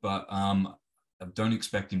it, but I don't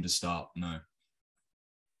expect him to start. No.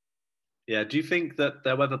 Yeah. Do you think that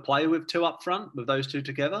they'll ever play with 2 up front, with those 2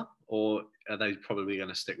 together, or are they probably going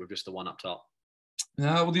to stick with just the 1 up top?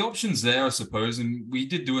 Well, the option's there, I suppose, and we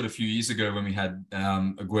did do it a few years ago when we had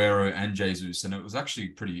Aguero and Jesus, and it was actually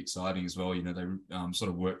pretty exciting as well. You know, they sort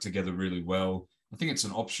of worked together really well. I think it's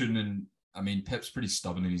an option, and I mean, Pep's pretty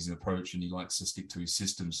stubborn in his approach, and he likes to stick to his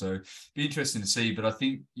system. So it'd be interesting to see, but I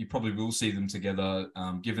think you probably will see them together,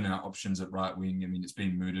 given our options at right wing. I mean, it's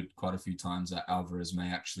been mooted quite a few times that Alvarez may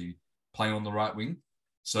actually play on the right wing.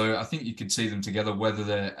 So I think you could see them together, whether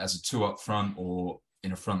they're as a 2 up front or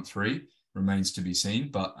in a front 3 remains to be seen.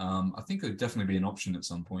 But I think it'd definitely be an option at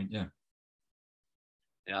some point. Yeah.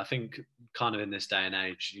 Yeah, I think kind of in this day and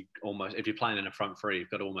age, if you're playing in a front 3, you've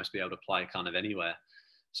got to almost be able to play kind of anywhere.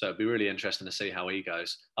 So it'd be really interesting to see how he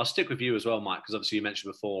goes. I'll stick with you as well, Mike, because obviously you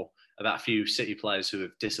mentioned before about a few City players who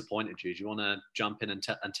have disappointed you. Do you want to jump in and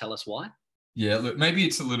tell us why? Yeah, look, maybe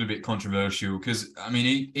it's a little bit controversial because, I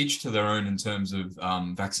mean, each to their own in terms of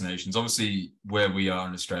vaccinations. Obviously, where we are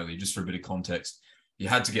in Australia, just for a bit of context, you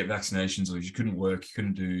had to get vaccinations or you couldn't work, you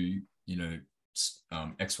couldn't do, you know,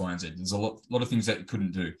 X, Y, and Z. There's a lot of things that you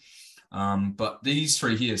couldn't do. But these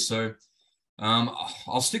 3 here, so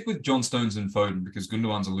I'll stick with John Stones and Foden because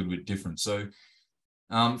Gundogan's a little bit different. So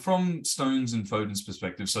from Stones and Foden's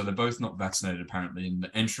perspective, so they're both not vaccinated apparently, and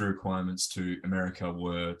the entry requirements to America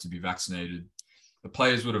were to be vaccinated. The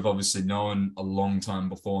players would have obviously known a long time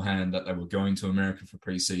beforehand that they were going to America for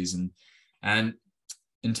pre-season. And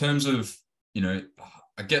in terms of, you know,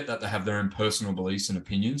 I get that they have their own personal beliefs and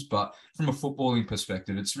opinions, but from a footballing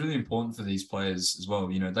perspective, it's really important for these players as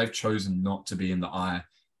well. You know, they've chosen not to be in the eye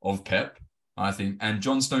of Pep, I think. And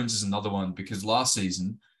John Stones is another one because last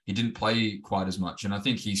season he didn't play quite as much. And I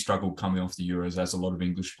think he struggled coming off the Euros as a lot of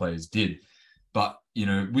English players did. But, you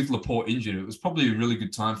know, with Laporte injured, it was probably a really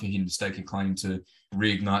good time for him to stake a claim to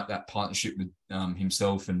reignite that partnership with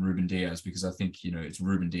himself and Ruben Diaz, because I think, you know, it's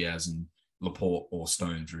Ruben Diaz and Laporte or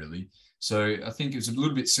Stones really. So I think it was a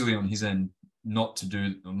little bit silly on his end not to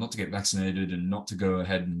get vaccinated and not to go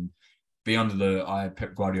ahead and be under the eye of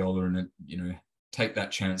Pep Guardiola and, you know, take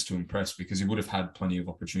that chance to impress, because he would have had plenty of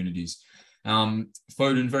opportunities.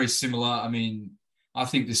 Foden, very similar. I mean, I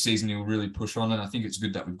think this season he'll really push on, and I think it's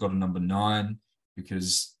good that we've got a number 9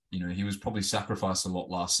 because, you know, he was probably sacrificed a lot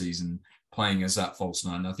last season playing as that false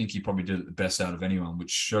 9. I think he probably did it the best out of anyone,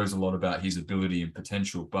 which shows a lot about his ability and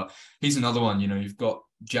potential. But he's another one, you know, you've got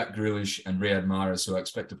Jack Grealish and Riyad Mahrez, who I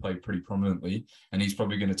expect to play pretty prominently, and he's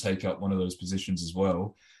probably going to take up one of those positions as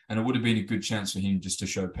well. And it would have been a good chance for him just to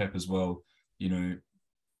show Pep as well, you know,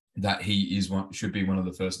 that he should be one of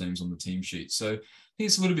the first names on the team sheet. So I think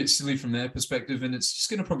it's a little bit silly from their perspective, and it's just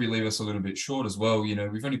going to probably leave us a little bit short as well. You know,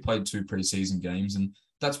 we've only played 2 pre-season games, and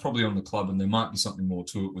that's probably on the club, and there might be something more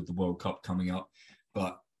to it with the World Cup coming up.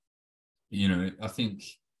 But, you know, I think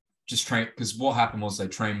just train, because what happened was they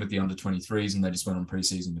trained with the under-23s and they just went on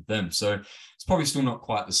pre-season with them. So it's probably still not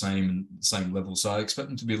quite the same level. So I expect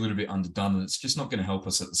them to be a little bit underdone, and it's just not going to help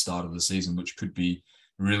us at the start of the season, which could be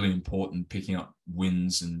really important, picking up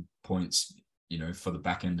wins and points, for the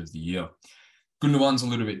back end of the year. Gundogan's a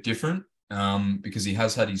little bit different because he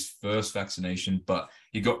has had his first vaccination, but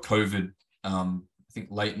he got COVID, I think,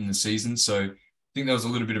 late in the season. So I think there was a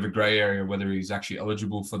little bit of a grey area whether he's actually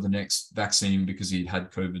eligible for the next vaccine because he'd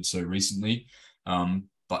had COVID so recently.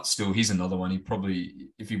 But still, he's another one. He probably,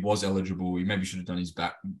 if he was eligible, he maybe should have done his should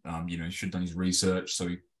have done his research. So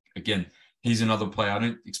again, he's another player. I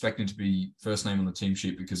don't expect him to be first name on the team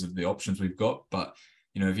sheet because of the options we've got. But,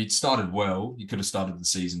 if he'd started well, he could have started the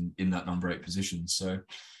season in that number 8 position. So,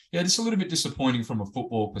 yeah, it's a little bit disappointing from a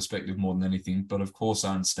football perspective more than anything. But of course,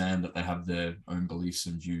 I understand that they have their own beliefs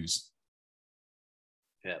and views.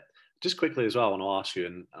 Yeah. Just quickly as well, I want to ask you,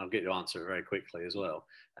 and I'll get your answer very quickly as well.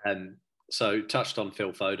 So touched on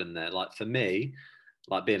Phil Foden there. Like for me,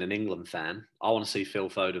 like being an England fan, I want to see Phil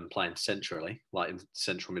Foden playing centrally, like in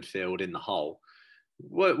central midfield in the hole.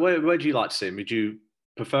 Where do you like to see him? Would you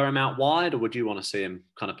prefer him out wide, or would you want to see him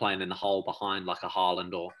kind of playing in the hole behind like a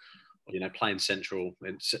Haaland or playing central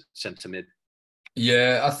in centre mid?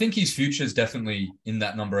 Yeah, I think his future is definitely in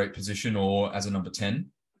that number 8 position or as a number 10.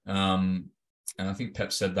 And I think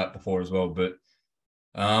Pep said that before as well, but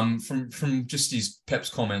from just his Pep's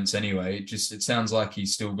comments anyway, it sounds like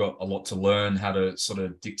he's still got a lot to learn how to sort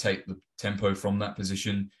of dictate the tempo from that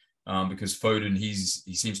position. Because Foden, he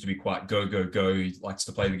seems to be quite go. He likes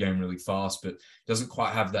to play the game really fast, but doesn't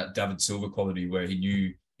quite have that David Silva quality where he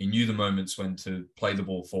knew the moments when to play the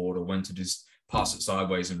ball forward or when to just pass it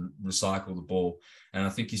sideways and recycle the ball. And I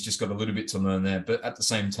think he's just got a little bit to learn there. But at the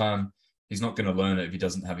same time, he's not going to learn it if he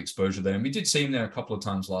doesn't have exposure there. And we did see him there a couple of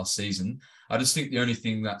times last season. I just think the only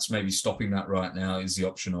thing that's maybe stopping that right now is the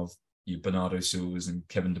option of Bernardo Silva's and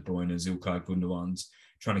Kevin De Bruyne's, Ilkay Gundogan's,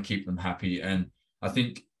 trying to keep them happy. And I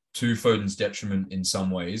think to Foden's detriment in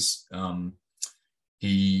some ways,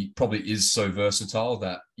 he probably is so versatile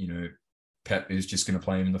that, Pep is just going to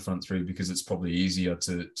play him in the front 3 because it's probably easier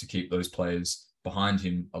to keep those players behind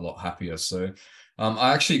him a lot happier. So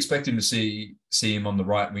I actually expect him to see him on the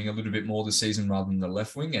right wing a little bit more this season rather than the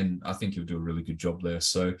left wing, and I think he'll do a really good job there.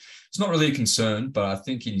 So it's not really a concern, but I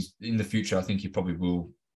think in the future, I think he probably will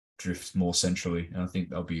drift more centrally, and I think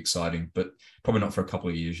that'll be exciting, but probably not for a couple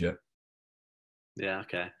of years yet. Yeah,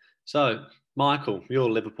 okay. So, Michael, you're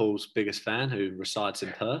Liverpool's biggest fan who resides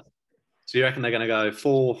in Perth. So you reckon they're going to go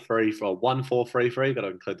 4-3-4, 1-4-3-3? Got to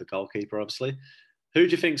include the goalkeeper, obviously. Who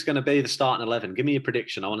do you think is going to be the starting 11? Give me your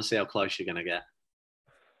prediction. I want to see how close you're going to get.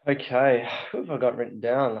 Okay, who have I got written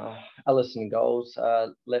down? Alisson goals,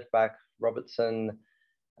 left back Robertson,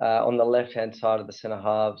 on the left-hand side of the centre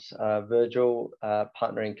halves, Virgil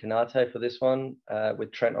partnering Konate for this one,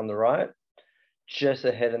 with Trent on the right. Just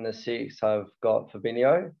ahead in the 6, I've got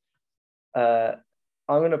Fabinho. I'm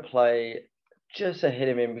going to play just ahead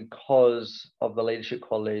of him because of the leadership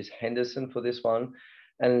qualities, Henderson for this one.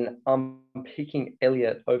 And I'm picking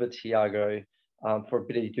Elliott over Thiago for a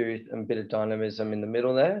bit of youth and a bit of dynamism in the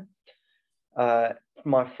middle there.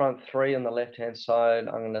 My front 3 on the left-hand side,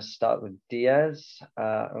 I'm going to start with Diaz.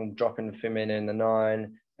 I'm dropping Firmino in the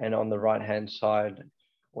 9. And on the right-hand side,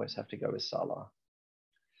 always have to go with Salah.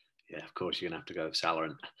 Yeah, of course, you're going to have to go with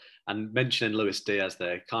Salah. And mentioning Luis Diaz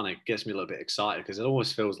there kind of gets me a little bit excited because it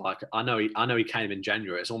always feels like, I know he came in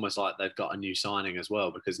January. It's almost like they've got a new signing as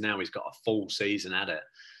well because now he's got a full season at it.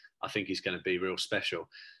 I think he's going to be real special.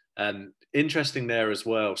 Interesting there as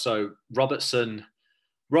well. So Robertson,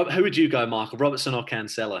 who would you go, Michael? Robertson or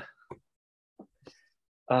Cancelo?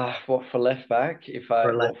 What for left back?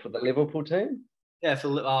 For the Liverpool team? Yeah,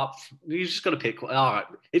 you just got to pick. All right,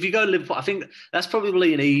 if you go Liverpool, I think that's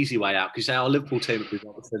probably an easy way out because you say our Liverpool team would be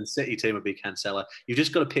Robertson, City team would be Cancelo. You've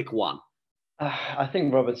just got to pick one. I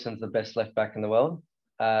think Robertson's the best left back in the world.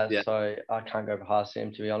 So I can't go past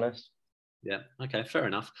him, to be honest. Yeah. Okay. Fair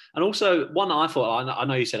enough. And also, one I thought, I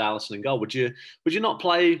know you said Alisson in goal. Would you not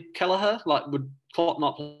play Kelleher? Like, would Klopp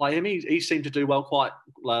not play him? He seemed to do well quite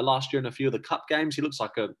last year in a few of the cup games. He looks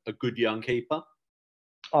like a good young keeper.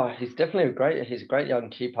 Oh, he's definitely he's a great young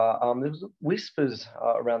keeper. There was whispers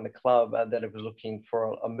around the club that it was looking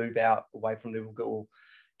for a move out away from Liverpool,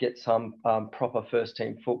 get some proper first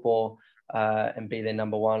team football and be their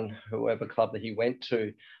number 1, whoever club that he went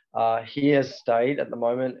to. He has stayed at the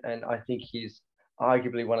moment, and I think he's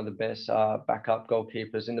arguably one of the best backup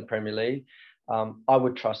goalkeepers in the Premier League. I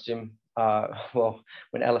would trust him. Well,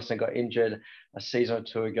 when Alisson got injured a season or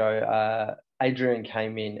 2 ago, Adrian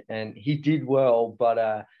came in and he did well,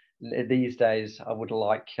 but these days I would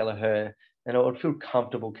like Kelleher, and I would feel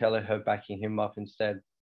comfortable Kelleher backing him up instead.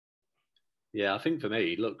 Yeah, I think for me,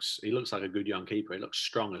 he looks like a good young keeper. He looks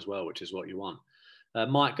strong as well, which is what you want.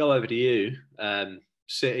 Mike, go over to you.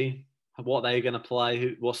 City, what are they going to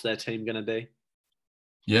play? What's their team going to be?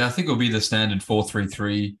 Yeah, I think it'll be the standard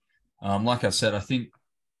 4-3-3. Like I said, I think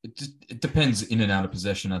it depends in and out of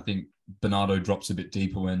possession. I think Bernardo drops a bit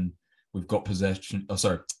deeper when we've got possession. Oh,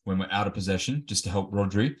 sorry, when we're out of possession, just to help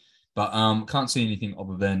Rodri. But can't see anything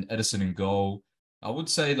other than Edison in goal. I would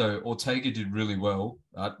say though, Ortega did really well.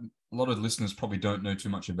 A lot of listeners probably don't know too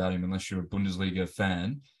much about him unless you're a Bundesliga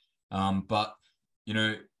fan. But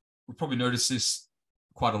we probably noticed this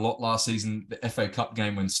quite a lot last season, the FA Cup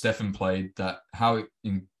game when Stefan played, that how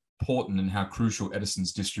important and how crucial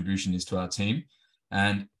Edison's distribution is to our team.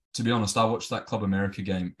 And to be honest, I watched that Club America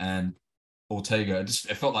game and Ortega,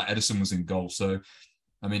 it felt like Edison was in goal. So,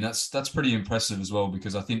 I mean, that's pretty impressive as well,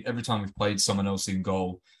 because I think every time we've played someone else in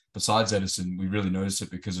goal besides Edison, we really notice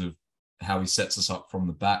it because of how he sets us up from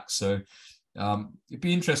the back. So it'd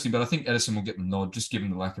be interesting, but I think Edison will get the nod, just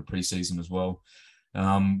given the lack of preseason as well.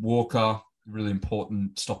 Walker, really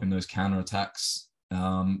important, stopping those counter attacks.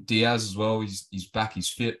 Diaz as well, he's back, he's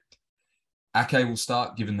fit. Ake will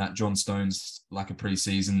start, given that John Stones lack of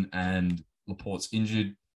preseason and Laporte's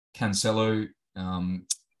injured. Cancelo,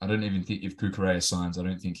 I don't even think if Cucurella signs, I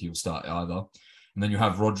don't think he'll start either. And then you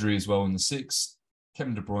have Rodri as well in the 6,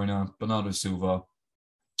 Kevin De Bruyne, Bernardo Silva.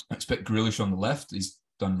 I expect Grealish on the left. He's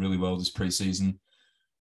done really well this preseason.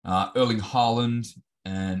 Erling Haaland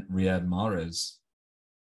and Riyad Mahrez.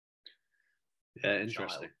 Yeah,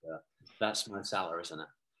 interesting. That's Mo Salah, isn't it?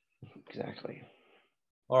 Exactly.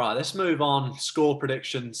 All right, let's move on. Score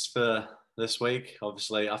predictions for this week.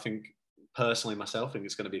 Obviously, I think personally myself, I think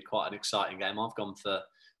it's going to be quite an exciting game. I've gone for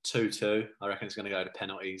 2-2. I reckon it's going to go to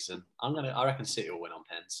penalties, and I reckon City will win on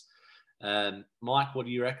pens. Mike, what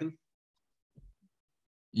do you reckon?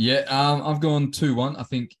 Yeah, I've gone 2-1. I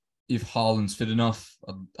think if Haaland's fit enough,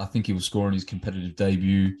 I think he will score in his competitive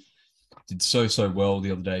debut. Did so well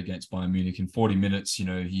the other day against Bayern Munich in 40 minutes.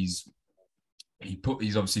 He's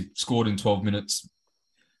obviously scored in 12 minutes,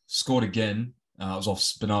 scored again.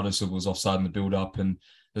 Bernardo Silva was offside in the build-up, and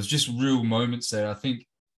there's just real moments there. I think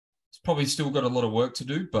it's probably still got a lot of work to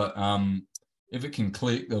do, but if it can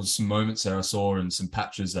click, there was some moments there I saw and some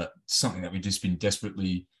patches that something that we've just been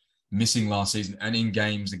desperately missing last season, and in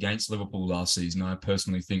games against Liverpool last season. I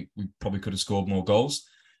personally think we probably could have scored more goals.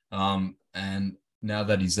 And now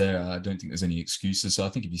that he's there, I don't think there's any excuses. So I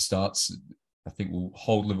think if he starts, I think we'll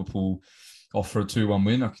hold Liverpool off for a 2-1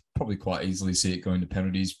 win. I could probably quite easily see it going to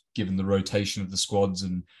penalties, given the rotation of the squads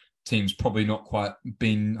and teams probably not quite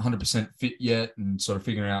been 100% fit yet and sort of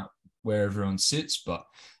figuring out where everyone sits. But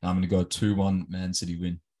I'm going to go 2-1 Man City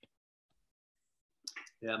win.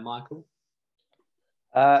 Yeah, Michael?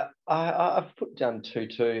 I've put down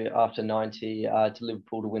 2-2 after 90 to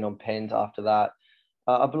Liverpool to win on pens after that.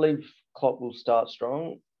 I believe Klopp will start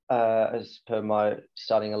strong as per my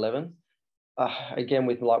starting 11. Again,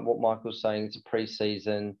 with like what Michael's saying, it's a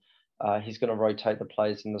pre-season. He's going to rotate the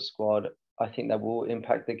players in the squad. I think that will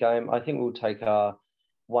impact the game. I think we'll take a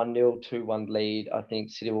 1-0, 2-1 lead. I think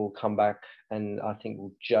City will come back, and I think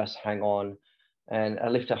we'll just hang on and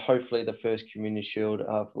lift hopefully the first Community Shield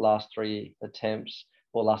of last 3 attempts,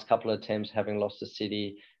 or last couple of attempts, having lost to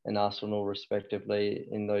City and Arsenal respectively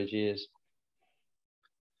in those years.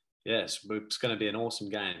 Yes, it's going to be an awesome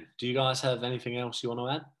game. Do you guys have anything else you want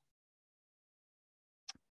to add?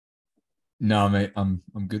 No, mate, I'm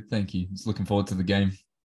good, thank you. Just looking forward to the game.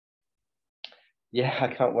 Yeah, I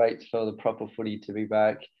can't wait for the proper footy to be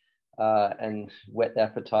back and whet the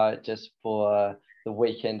appetite just for the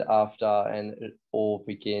weekend after, and it all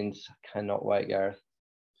begins. Cannot wait, Gareth.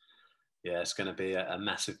 Yeah, it's going to be a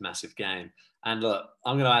massive, massive game. And look,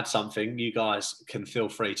 I'm going to add something. You guys can feel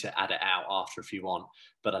free to add it out after if you want.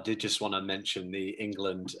 But I did just want to mention the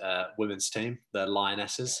England women's team, the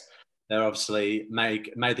Lionesses. They're obviously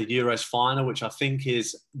made the Euros final, which I think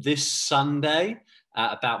is this Sunday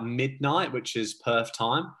at about midnight, which is Perth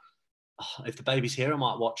time. If the baby's here, I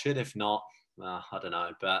might watch it. If not, I don't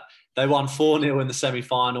know. But they won 4-0 in the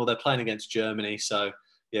semi-final. They're playing against Germany. So,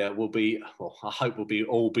 yeah, I hope we'll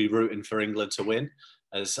all be rooting for England to win,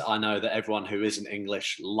 as I know that everyone who isn't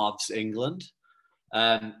English loves England.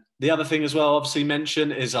 The other thing as well, obviously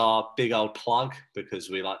mention, is our big old plug, because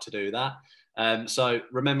we like to do that. So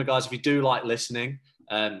remember, guys, if you do like listening,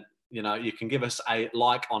 you can give us a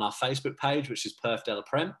like on our Facebook page, which is Perth de la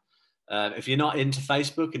Prem. If you're not into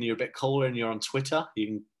Facebook and you're a bit cooler and you're on Twitter, you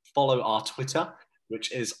can follow our Twitter,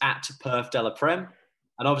 which is at Perth de la Prem.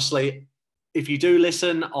 And obviously, if you do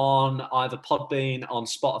listen on either Podbean, on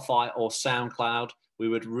Spotify or SoundCloud, we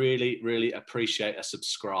would really, really appreciate a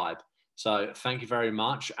subscribe. So thank you very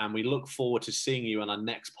much. And we look forward to seeing you on our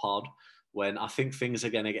next pod, when I think things are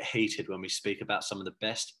going to get heated when we speak about some of the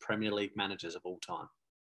best Premier League managers of all time.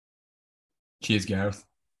 Cheers, Gareth.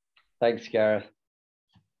 Thanks, Gareth.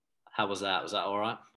 How was that? Was that all right?